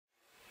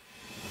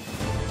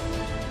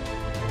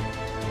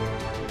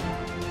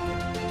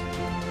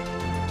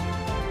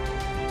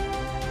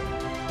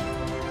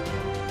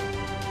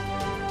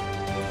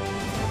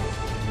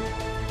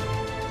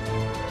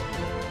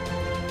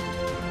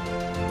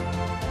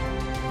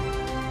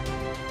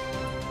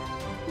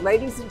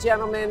Ladies and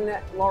gentlemen,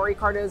 Laurie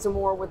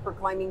Cardozo-Moore with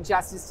Proclaiming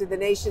Justice to the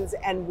Nations,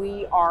 and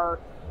we are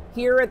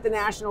here at the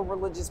National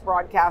Religious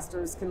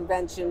Broadcasters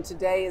Convention.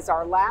 Today is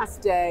our last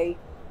day.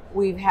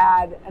 We've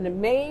had an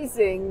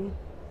amazing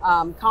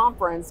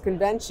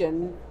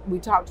convention. We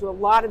talked to a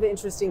lot of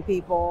interesting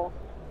people,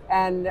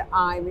 and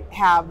I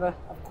have,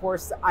 of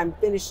course, I'm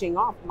finishing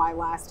off my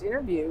last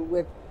interview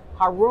with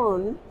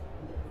Harun,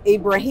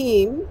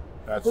 Ibrahim,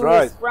 who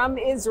is from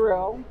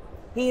Israel.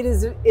 He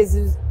is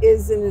an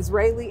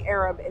Israeli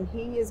Arab, and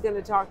he is going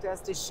to talk to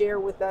us, to share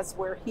with us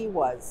where he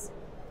was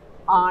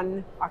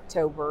on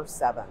October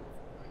 7th.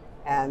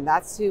 And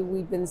that's who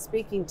we've been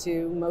speaking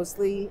to,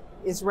 mostly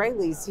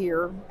Israelis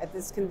here at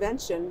this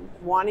convention,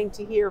 wanting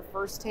to hear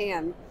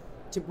firsthand,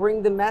 to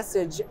bring the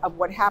message of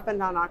what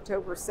happened on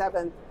October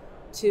 7th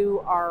to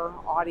our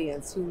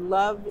audience who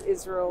love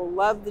Israel,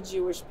 love the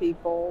Jewish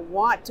people,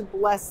 want to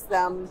bless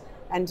them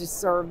and to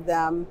serve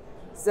them.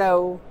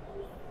 So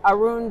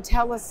Harun,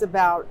 tell us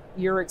about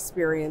your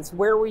experience.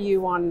 Where were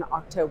you on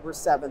October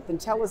 7th? And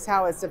tell us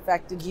how it's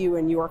affected you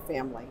and your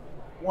family.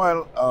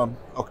 Well,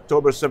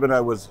 October 7th,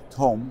 I was at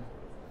home.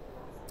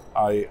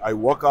 I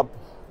woke up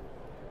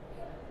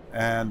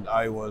and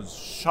I was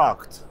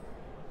shocked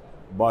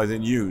by the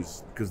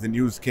news, because the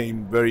news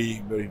came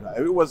very,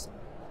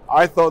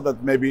 I thought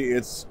that maybe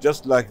it's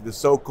just like the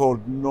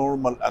so-called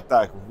normal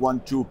attack of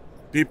 1-2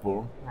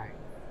 people. Right.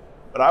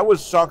 But I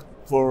was shocked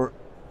for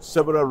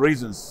several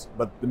reasons,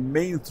 but the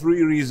main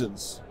 3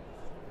 reasons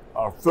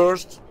are: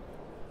 first,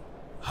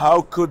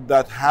 how could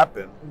that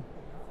happen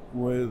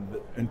with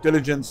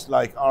intelligence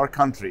like our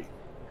country?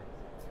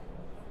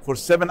 For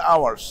 7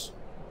 hours,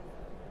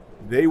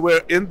 they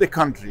were in the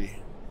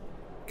country,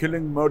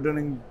 killing,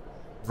 murdering,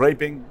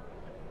 raping,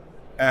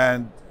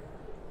 and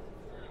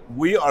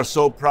we are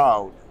so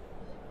proud,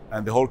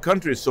 and the whole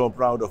country is so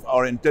proud of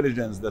our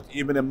intelligence, that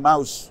even a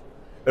mouse,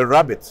 a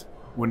rabbit,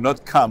 will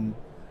not come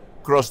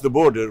cross the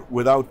border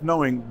without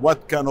knowing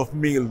what kind of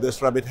meal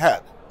this rabbit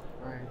had.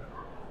 Right.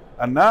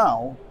 And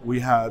now we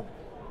had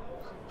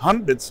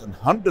hundreds and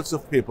hundreds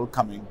of people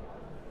coming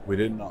we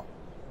didn't know.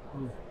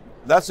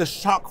 That's a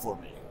shock for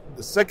me.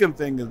 The second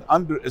thing is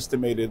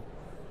underestimated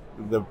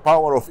the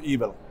power of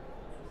evil.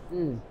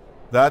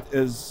 That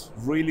is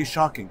really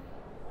shocking.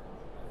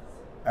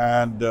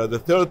 And the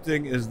third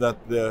thing is that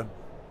the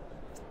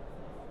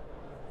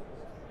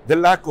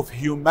lack of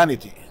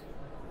humanity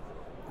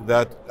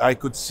that I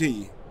could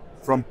see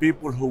from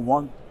people who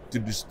want to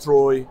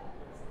destroy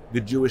the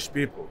Jewish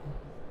people.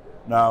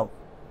 Now,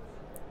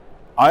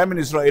 I am an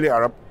Israeli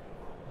Arab.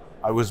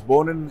 I was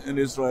born in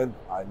Israel.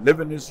 I live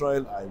in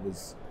Israel. I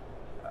was,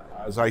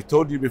 as I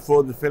told you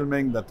before the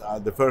filming, that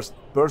the first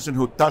person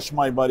who touched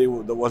my body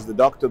was the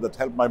doctor that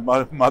helped my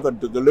mother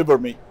to deliver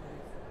me.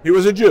 He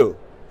was a Jew.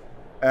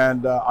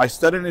 And I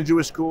studied in a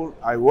Jewish school.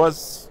 I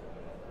was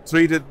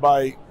treated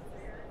by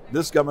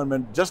this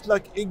government just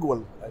like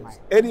equal as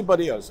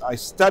anybody else. I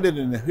studied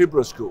in a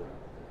Hebrew school.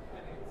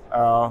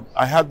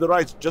 I had the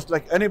rights just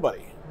like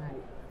anybody.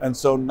 And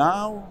so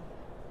now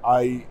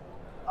I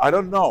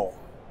don't know,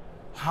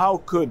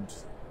 how could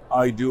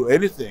I do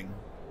anything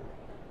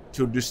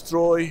to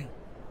destroy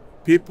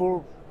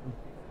people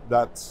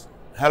that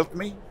helped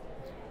me?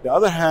 The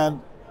other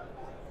hand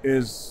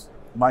is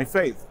my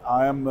faith.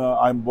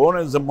 I'm born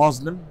as a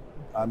Muslim.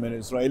 I'm an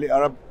Israeli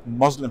Arab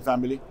Muslim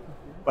family,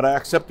 but I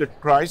accepted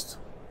Christ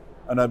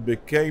and I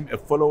became a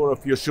follower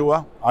of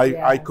Yeshua.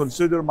 I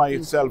consider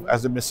myself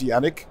as a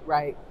messianic.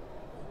 Right.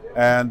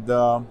 And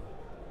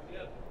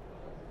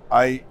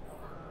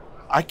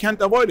I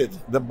can't avoid it.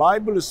 The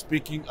Bible is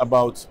speaking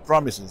about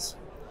promises.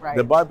 Right.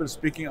 The Bible is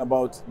speaking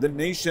about the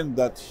nation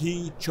that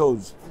He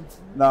chose.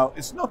 Now,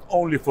 it's not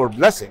only for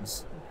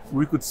blessings.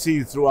 We could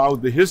see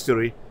throughout the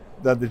history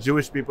that the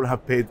Jewish people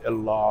have paid a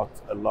lot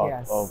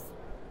of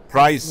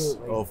price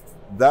of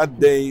that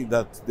day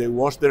that they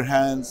washed their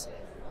hands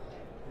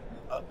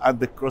at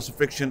the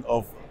crucifixion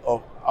of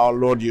our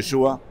Lord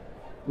Yeshua.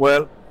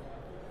 Well,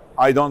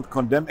 I don't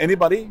condemn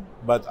anybody,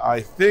 but I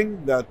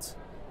think that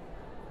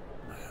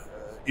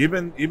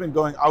even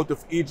going out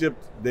of Egypt,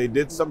 they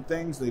did some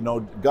things. You know,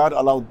 God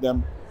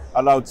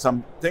allowed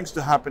some things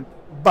to happen,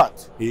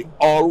 but He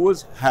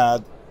always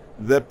had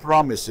the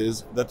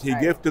promises that He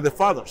gave to the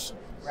fathers.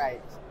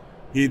 Right.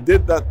 He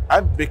did that,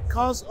 and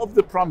because of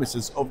the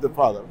promises of the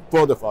Father,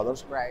 for the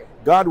fathers,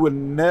 God will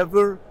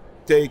never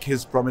take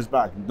His promise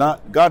back.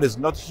 God is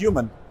not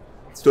human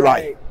to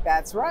lie.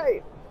 That's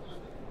right.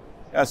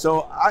 Yeah,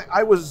 so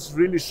I was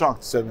really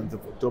shocked 7th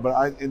of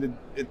October.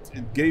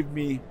 It gave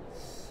me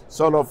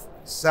sort of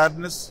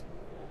sadness,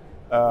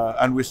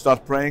 and we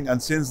start praying.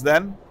 And since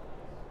then,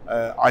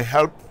 I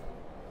help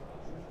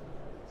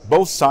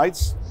both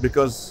sides,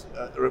 because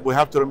we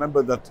have to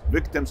remember that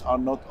victims are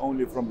not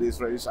only from the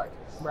Israeli side.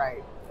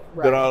 Right.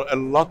 There are a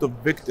lot of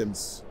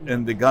victims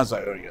in the Gaza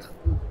area.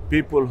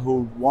 People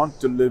who want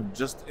to live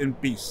just in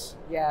peace.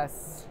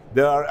 Yes.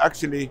 There are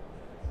actually,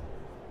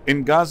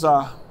 in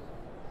Gaza,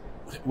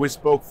 we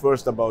spoke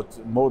first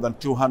about more than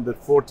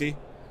 240.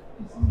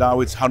 Now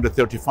it's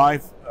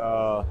 135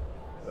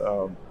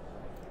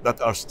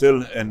 that are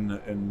still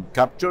in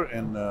capture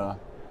in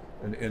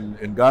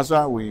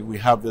Gaza. We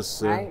have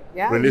this right.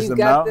 Yeah, release them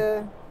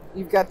now.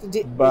 You've got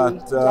the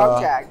But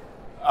dog tag.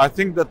 I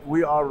think that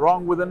we are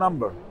wrong with the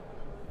number,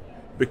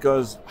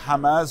 because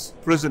Hamas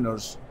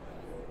prisoners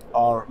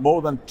are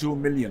more than 2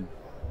 million.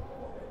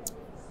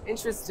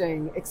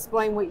 Interesting.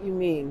 Explain what you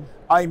mean.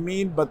 I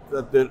mean, but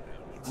the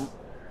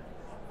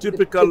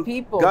typical the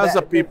people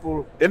Gaza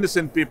people,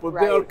 innocent people,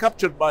 right. they are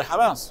captured by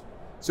Hamas.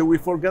 So we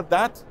forget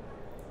that.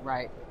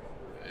 Right.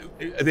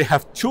 They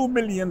have 2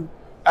 million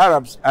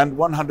Arabs and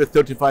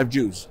 135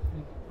 Jews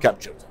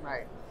captured.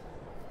 Right.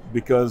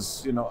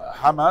 Because, you know,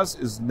 Hamas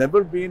has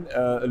never been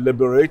a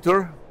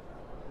liberator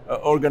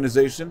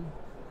organization.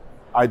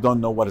 I don't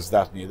know what is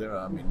that neither.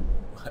 I mean,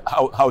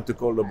 how to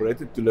call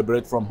liberated, to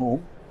liberate from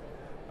whom?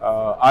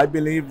 I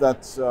believe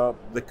that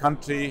the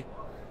country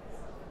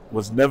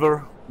was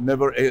never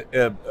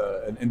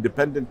an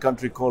independent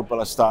country called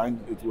Palestine.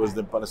 It was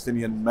the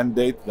Palestinian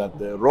mandate that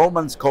the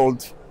Romans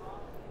called,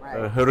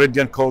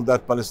 Harun called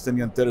that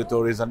Palestinian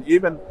territories, and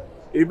even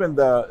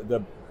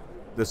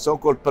the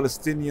so-called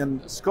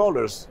Palestinian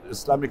scholars,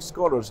 Islamic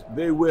scholars,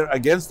 they were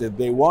against it.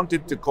 They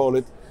wanted to call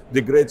it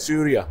the Great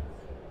Syria.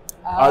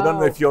 I don't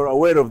know if you're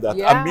aware of that.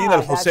 Yeah, Amin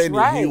al-Husseini,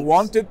 right. he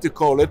wanted to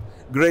call it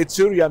Great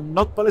Syria,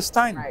 not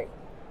Palestine. Right.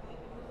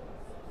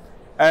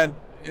 And,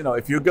 you know,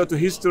 if you go to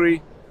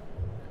history,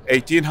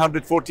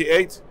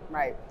 1848,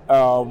 right.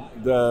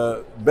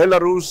 The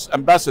Belarus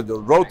ambassador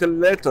wrote a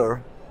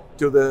letter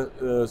to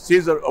the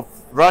Caesar of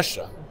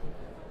Russia,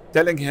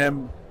 telling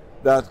him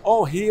that,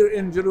 oh, here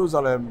in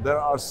Jerusalem, there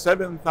are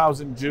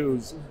 7,000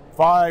 Jews,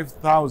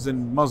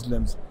 5,000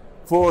 Muslims,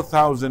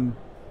 4,000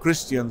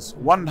 Christians,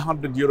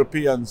 100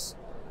 Europeans,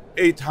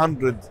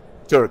 800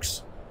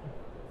 Turks.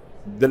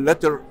 The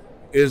letter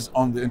is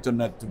on the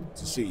internet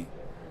to see.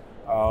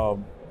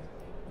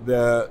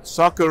 The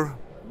soccer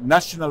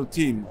national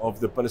team of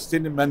the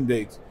Palestinian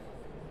Mandate,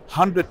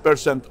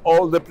 100%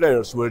 all the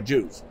players were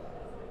Jews.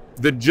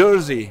 The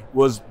jersey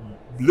was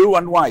blue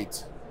and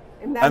white.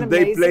 Isn't that and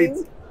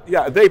amazing?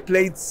 They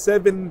played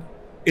 7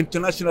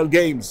 international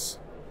games.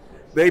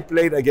 They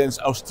played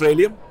against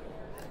Australia,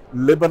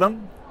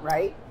 Lebanon,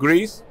 right.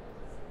 Greece,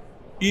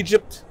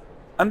 Egypt,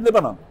 and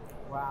Lebanon.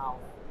 Wow.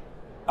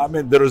 I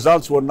mean, the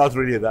results were not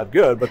really that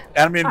good, but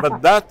I mean,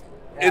 but that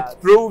yes.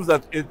 It proves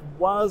that it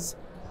was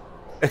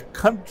a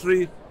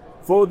country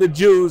for the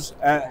Jews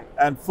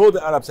and for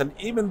the Arabs. And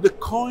even the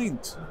coin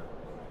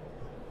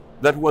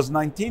that was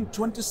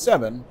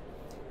 1927,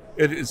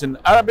 it is in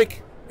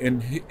Arabic,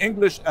 in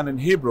English, and in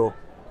Hebrew.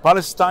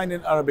 Palestine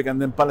in Arabic,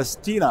 and then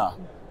Palestina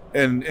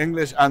in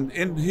English, and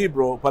in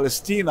Hebrew,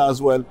 Palestina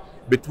as well,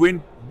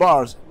 between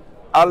bars,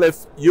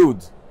 Aleph,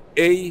 Yud,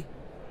 A,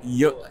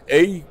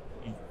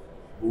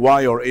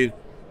 Y or A,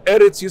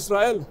 Eretz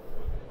Yisrael.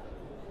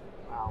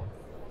 Wow.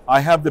 I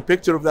have the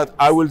picture of that.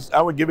 I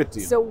will give it to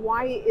you. So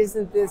why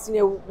isn't this, you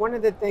know, one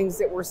of the things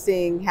that we're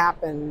seeing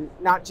happen,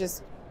 not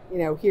just, you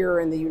know, here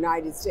in the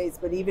United States,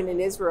 but even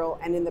in Israel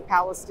and in the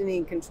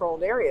Palestinian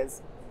controlled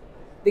areas,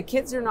 the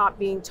kids are not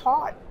being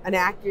taught an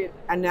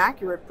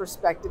accurate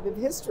perspective of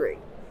history.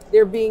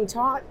 They're being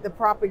taught the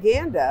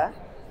propaganda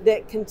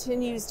that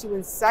continues to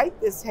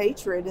incite this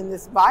hatred and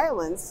this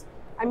violence.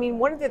 I mean,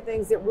 one of the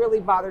things that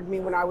really bothered me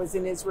when I was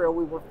in Israel,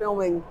 we were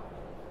filming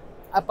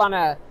up on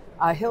a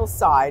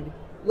hillside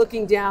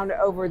looking down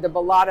over the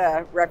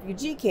Balata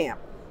refugee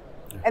camp.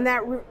 And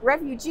that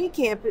refugee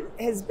camp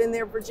has been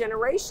there for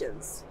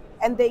generations.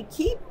 And they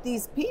keep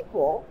these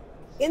people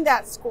in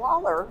that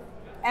squalor.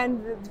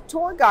 And the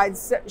tour guide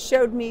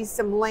showed me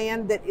some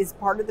land that is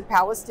part of the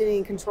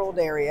Palestinian controlled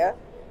area,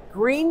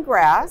 green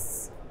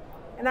grass.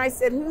 And I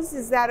said, whose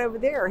is that over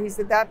there? He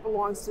said, that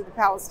belongs to the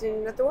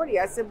Palestinian Authority.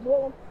 I said,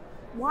 well,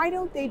 why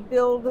don't they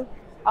build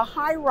a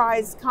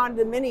high-rise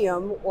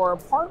condominium or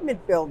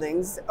apartment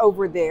buildings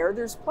over there?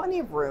 There's plenty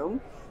of room.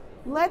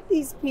 Let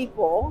these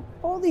people,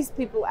 pull these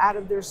people out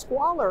of their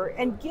squalor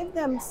and give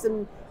them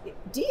some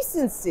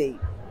decency.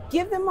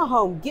 Give them a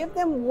home, give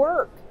them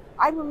work.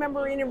 I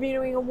remember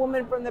interviewing a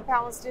woman from the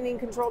Palestinian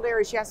controlled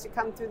area. She has to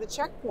come through the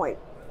checkpoint.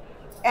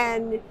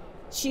 And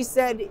she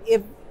said,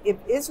 if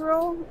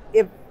Israel,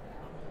 if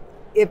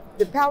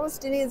the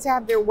Palestinians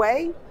have their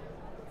way,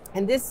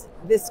 and this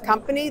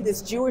company,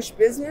 this Jewish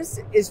business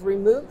is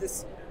removed,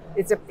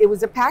 it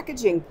was a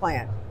packaging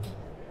plant.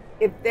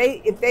 If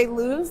they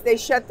lose, they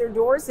shut their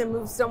doors and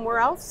move somewhere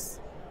else.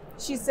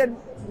 She said,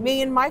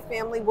 me and my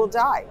family will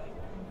die.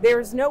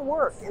 There's no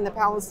work in the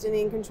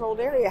Palestinian controlled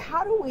area.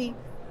 How do we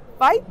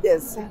fight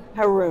this,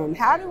 Harun?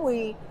 How do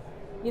we,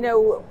 you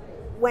know,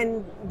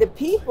 when the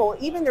people,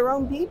 even their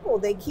own people,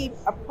 they keep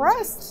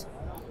oppressed,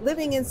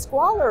 living in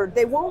squalor,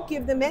 they won't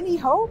give them any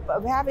hope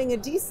of having a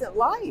decent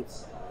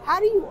life. How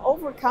do you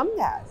overcome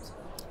that?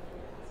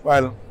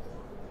 Well,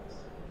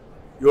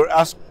 you're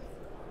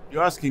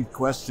asking a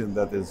question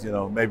that is, you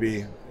know,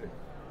 maybe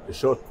a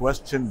short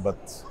question,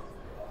 but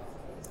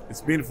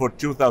it's been for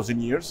 2,000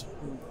 years,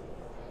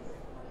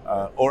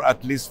 or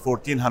at least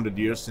 1,400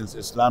 years since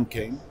Islam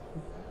came.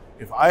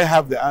 If I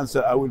have the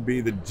answer, I will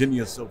be the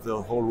genius of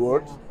the whole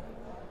world.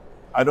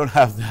 I don't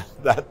have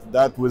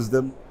that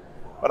wisdom,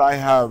 but I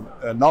have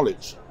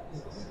knowledge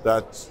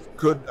that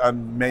could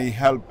and may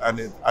help,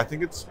 and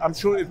I'm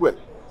sure it will.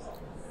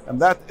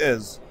 And that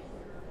is,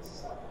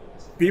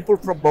 people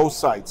from both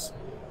sides,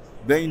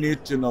 they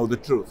need to know the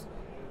truth.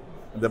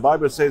 And the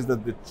Bible says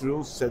that the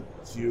truth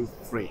sets you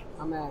free.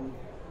 Amen.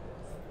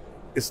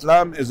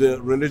 Islam is a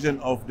religion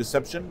of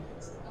deception.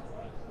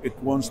 It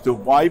wants to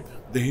wipe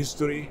the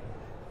history,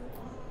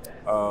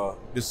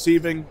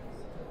 deceiving,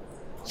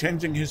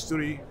 changing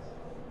history,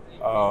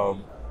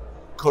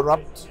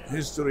 corrupt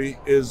history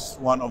is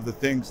one of the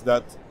things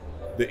that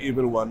the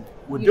evil one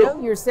would do. You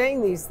know, you're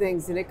saying these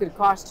things and it could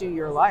cost you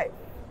your life.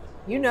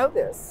 You know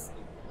this.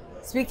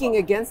 Speaking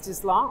against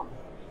Islam.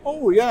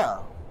 Oh yeah,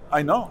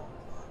 I know.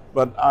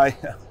 But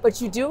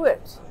But you do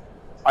it.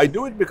 I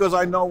do it because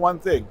I know one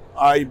thing.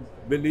 I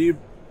believe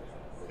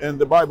in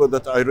the Bible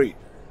that I read.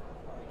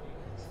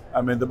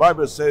 I mean, the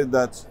Bible says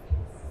that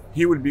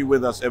He will be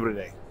with us every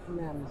day.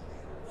 Amen.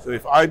 So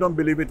if I don't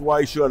believe it,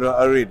 why should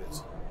I read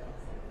it?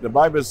 The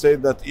Bible says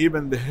that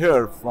even the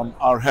hair from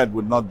our head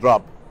would not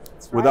drop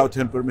without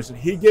His permission.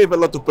 He gave a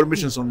lot of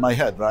permissions on my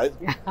head, right?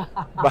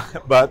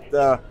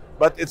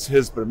 but it's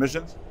His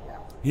permissions.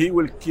 He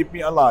will keep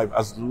me alive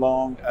as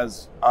long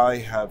as I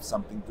have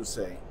something to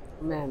say.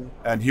 Amen.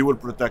 And He will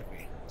protect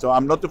me. So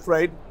I'm not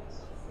afraid.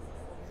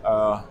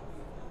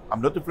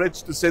 I'm not afraid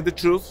to say the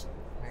truth.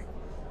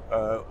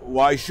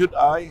 Why should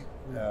I?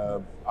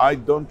 I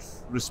don't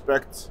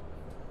respect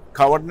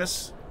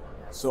cowardness,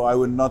 so I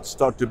will not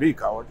start to be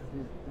coward.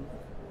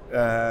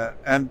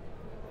 And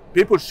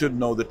people should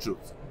know the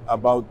truth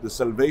about the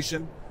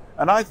salvation.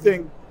 And I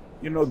think,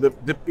 you know,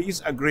 the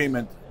peace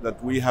agreement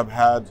that we have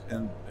had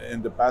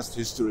in the past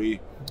history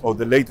or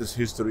the latest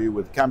history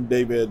with Camp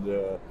David,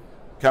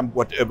 Camp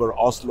whatever,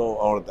 Oslo,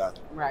 or that.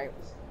 Right.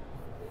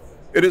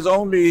 It is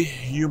only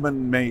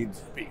human-made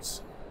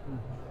peace.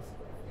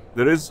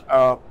 There is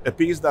a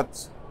peace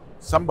that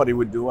somebody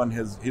would do, and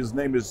his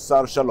name is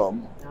Sar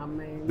Shalom,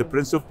 Amen. the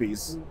Prince of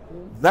Peace.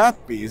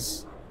 That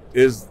peace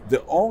is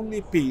the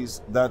only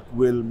peace that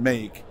will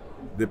make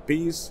the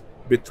peace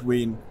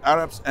between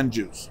Arabs and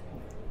Jews.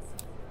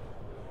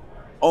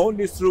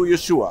 Only through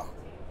Yeshua,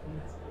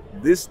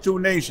 these two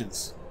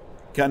nations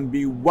can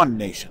be one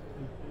nation,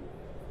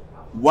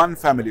 one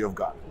family of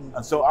God.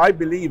 And so I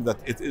believe that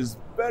it is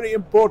very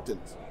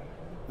important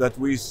that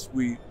we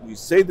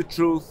say the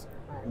truth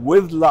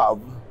with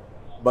love,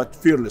 but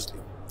fearlessly.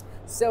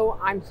 So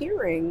I'm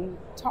hearing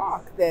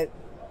talk that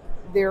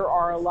there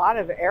are a lot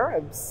of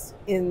Arabs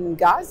in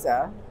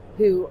Gaza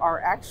who are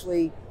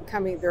actually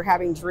they're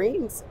having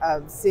dreams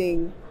of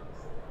seeing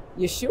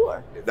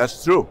Yeshua.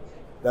 That's true.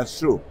 That's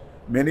true.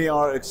 Many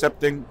are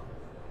accepting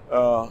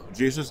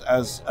Jesus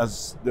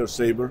as their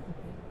Savior.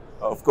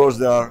 Of course,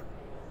 they are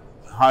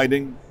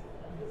hiding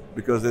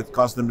because it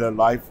cost them their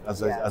life,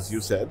 as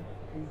you said.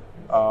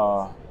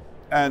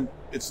 And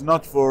it's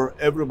not for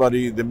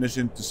everybody the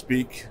mission to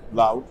speak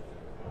loud,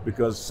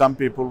 because some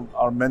people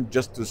are meant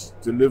just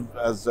to live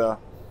as the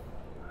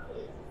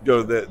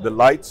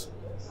light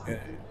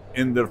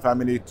in their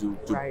family,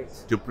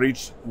 to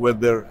preach with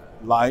their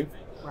life.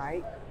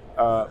 Right.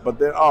 But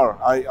there are,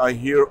 I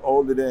hear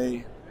all the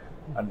day,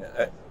 and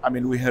I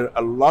mean, we hear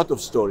a lot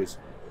of stories.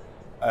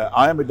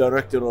 I am a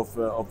director of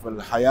Al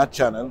Hayat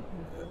channel,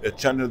 a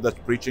channel that's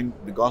preaching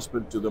the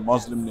gospel to the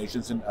Muslim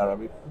nations in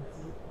Arabic.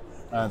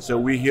 And so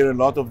we hear a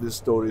lot of these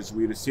stories.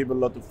 We receive a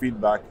lot of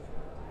feedback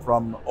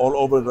from all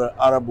over the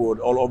Arab world,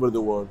 all over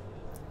the world.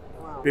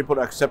 Wow. People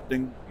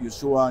accepting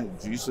Yeshua,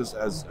 Jesus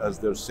as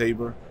their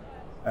Savior.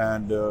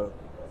 And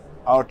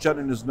our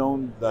channel is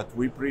known that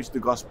we preach the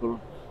gospel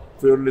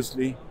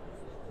fearlessly,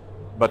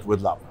 but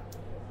with love.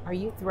 Are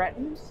you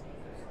threatened?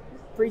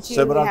 Preaching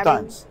Several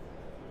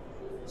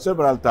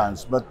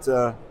times. But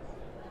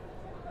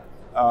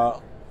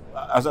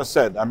as I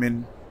said, I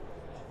mean,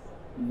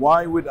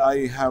 why would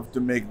I have to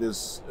make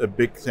this a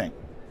big thing?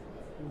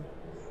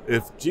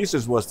 If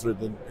Jesus was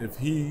threatened, if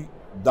He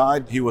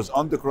died, He was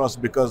on the cross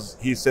because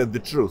He said the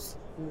truth.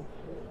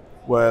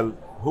 Well,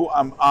 who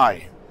am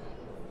I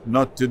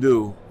not to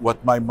do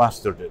what my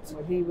Master did?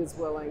 What He was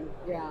willing,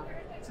 yeah.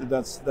 So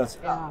that's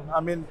Yeah. I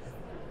mean,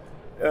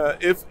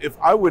 if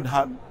I would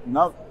have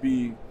not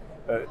be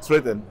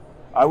threatened,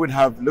 I would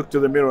have looked to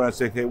the mirror and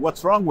say, hey,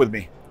 what's wrong with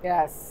me?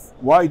 Yes.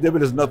 Why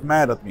devil is not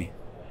mad at me?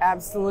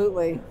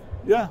 Absolutely.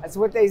 Yeah. That's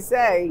what they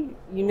say.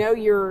 You know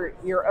you're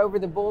over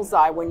the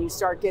bullseye when you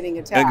start getting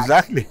attacked.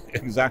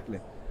 Exactly.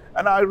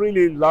 And I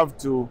really love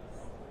to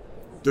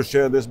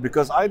share this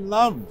because I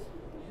love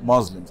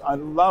Muslims. I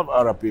love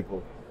Arab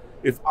people.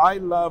 If I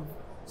love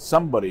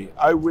somebody,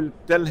 I will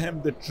tell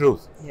him the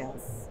truth.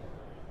 Yes.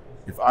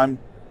 If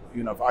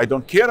if I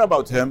don't care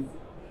about him,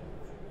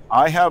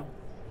 I have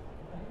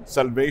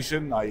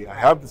salvation.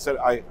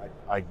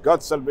 I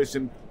got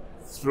salvation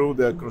through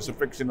the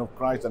crucifixion of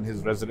Christ and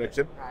His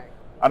resurrection. Right.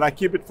 And I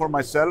keep it for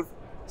myself,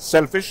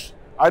 selfish.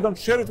 I don't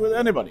share it with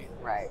anybody.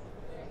 Right.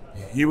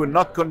 He will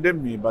not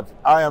condemn me, but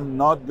I am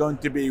not going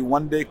to be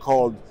one day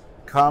called,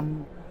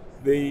 come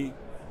the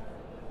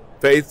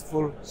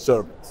faithful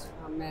servant.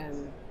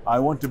 Amen. I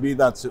want to be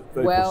that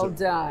Well person.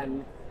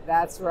 done.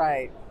 That's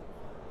right.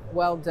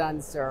 Well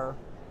done, sir.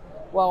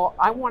 Well,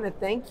 I want to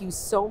thank you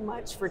so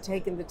much for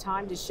taking the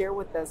time to share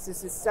with us.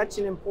 This is such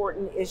an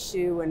important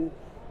issue, and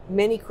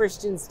many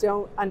Christians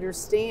don't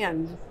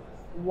understand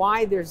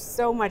why there's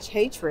so much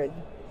hatred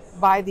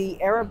by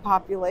the Arab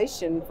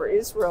population for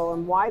Israel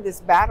and why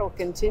this battle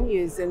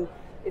continues. And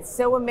it's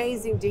so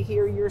amazing to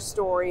hear your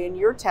story and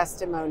your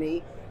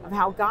testimony of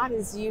how God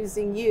is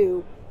using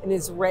you, an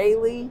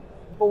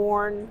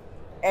Israeli-born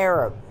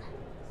Arab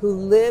who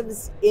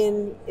lives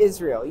in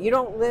Israel. You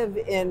don't live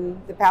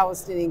in the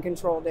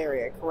Palestinian-controlled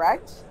area,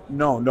 correct?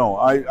 No, no.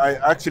 I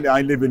actually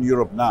I live in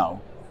Europe now.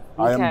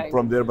 I am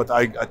from there, but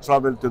I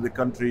travel to the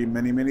country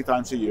many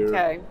times a year.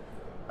 Okay.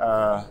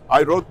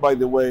 I wrote, by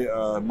the way,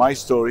 my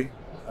story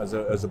as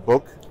a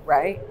book.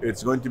 Right.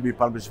 It's going to be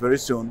published very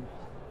soon,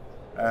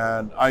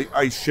 and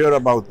I share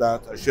about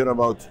that. I share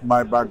about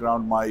my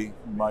background, my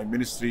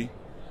ministry,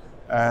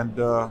 and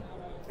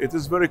it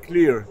is very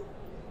clear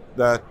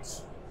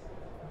that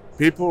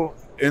people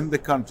in the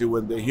country,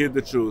 when they hear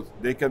the truth,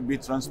 they can be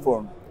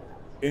transformed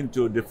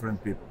into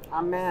different people.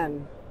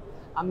 Amen.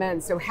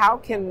 Amen. So how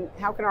can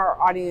our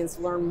audience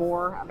learn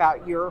more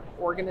about your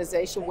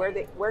organization?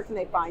 Where can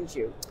they find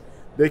you?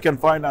 They can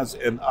find us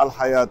in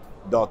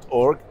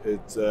alhayat.org.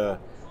 It's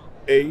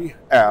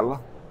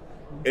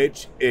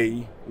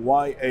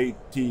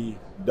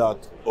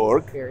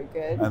alhayat.org. Very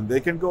good. And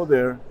they can go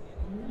there,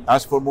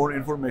 ask for more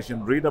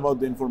information, read about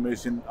the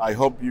information. I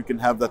hope you can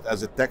have that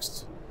as a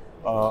text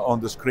on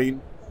the screen,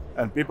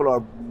 and people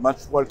are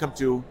much welcome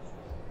to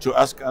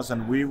ask us,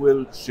 and we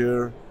will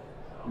share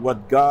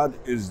what God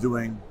is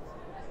doing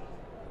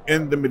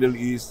in the Middle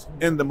East,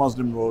 in the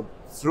Muslim world,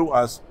 through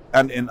us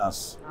and in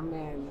us.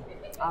 Amen.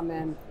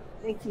 Amen.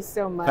 Thank you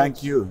so much.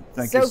 Thank you.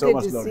 Thank you so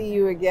much, good to Lauren. see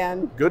you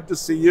again. Good to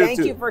see you too.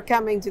 Thank you for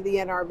coming to the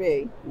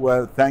NRB.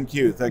 Well, thank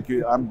you. Thank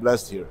you. I'm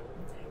blessed here.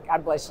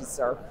 God bless you,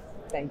 sir.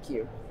 Thank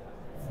you.